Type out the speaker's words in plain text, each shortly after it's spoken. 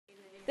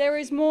There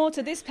is more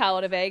to this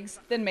pallet of eggs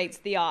than meets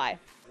the eye.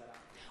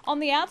 On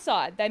the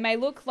outside, they may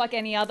look like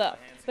any other,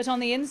 but on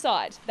the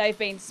inside, they've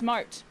been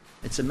smoked.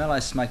 It's a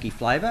mellow, smoky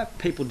flavour.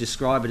 People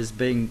describe it as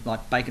being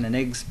like bacon and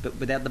eggs, but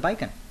without the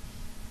bacon,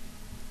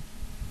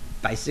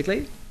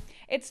 basically.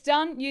 It's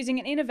done using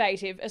an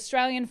innovative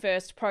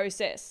Australian-first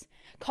process.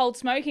 Cold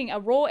smoking a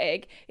raw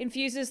egg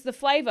infuses the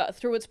flavour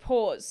through its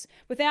pores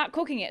without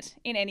cooking it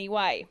in any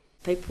way.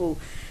 People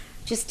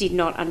just did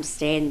not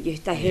understand.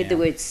 They heard the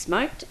word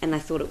smoked and they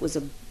thought it was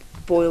a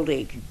boiled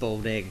egg.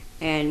 Boiled egg.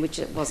 And which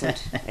it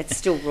wasn't. It's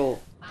still raw.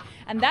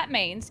 And that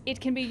means it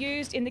can be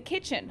used in the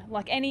kitchen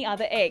like any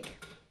other egg.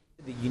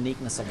 The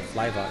uniqueness of the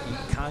flavour, you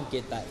can't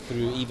get that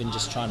through even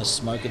just trying to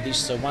smoke a dish.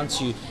 So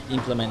once you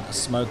implement a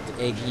smoked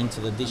egg into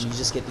the dish, you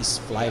just get this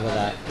flavour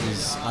that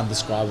is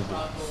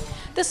undescribable.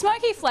 The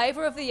smoky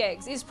flavour of the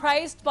eggs is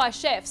praised by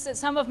chefs at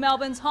some of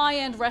Melbourne's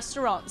high-end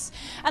restaurants,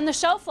 and the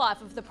shelf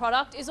life of the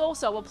product is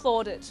also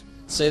applauded.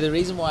 So the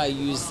reason why I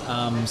use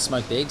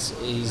smoked eggs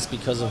is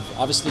because of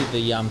obviously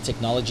the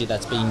technology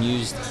that's being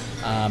used.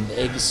 The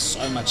egg is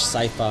so much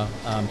safer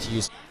to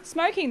use.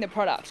 Smoking the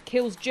product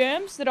kills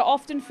germs that are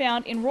often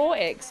found in raw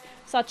eggs,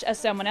 such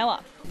as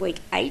salmonella. Week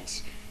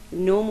 8, the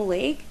normal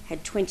egg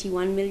had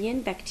 21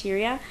 million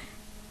bacteria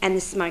and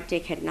the smoked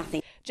egg had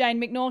nothing.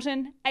 Jane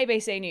McNaughton,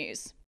 ABC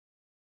News.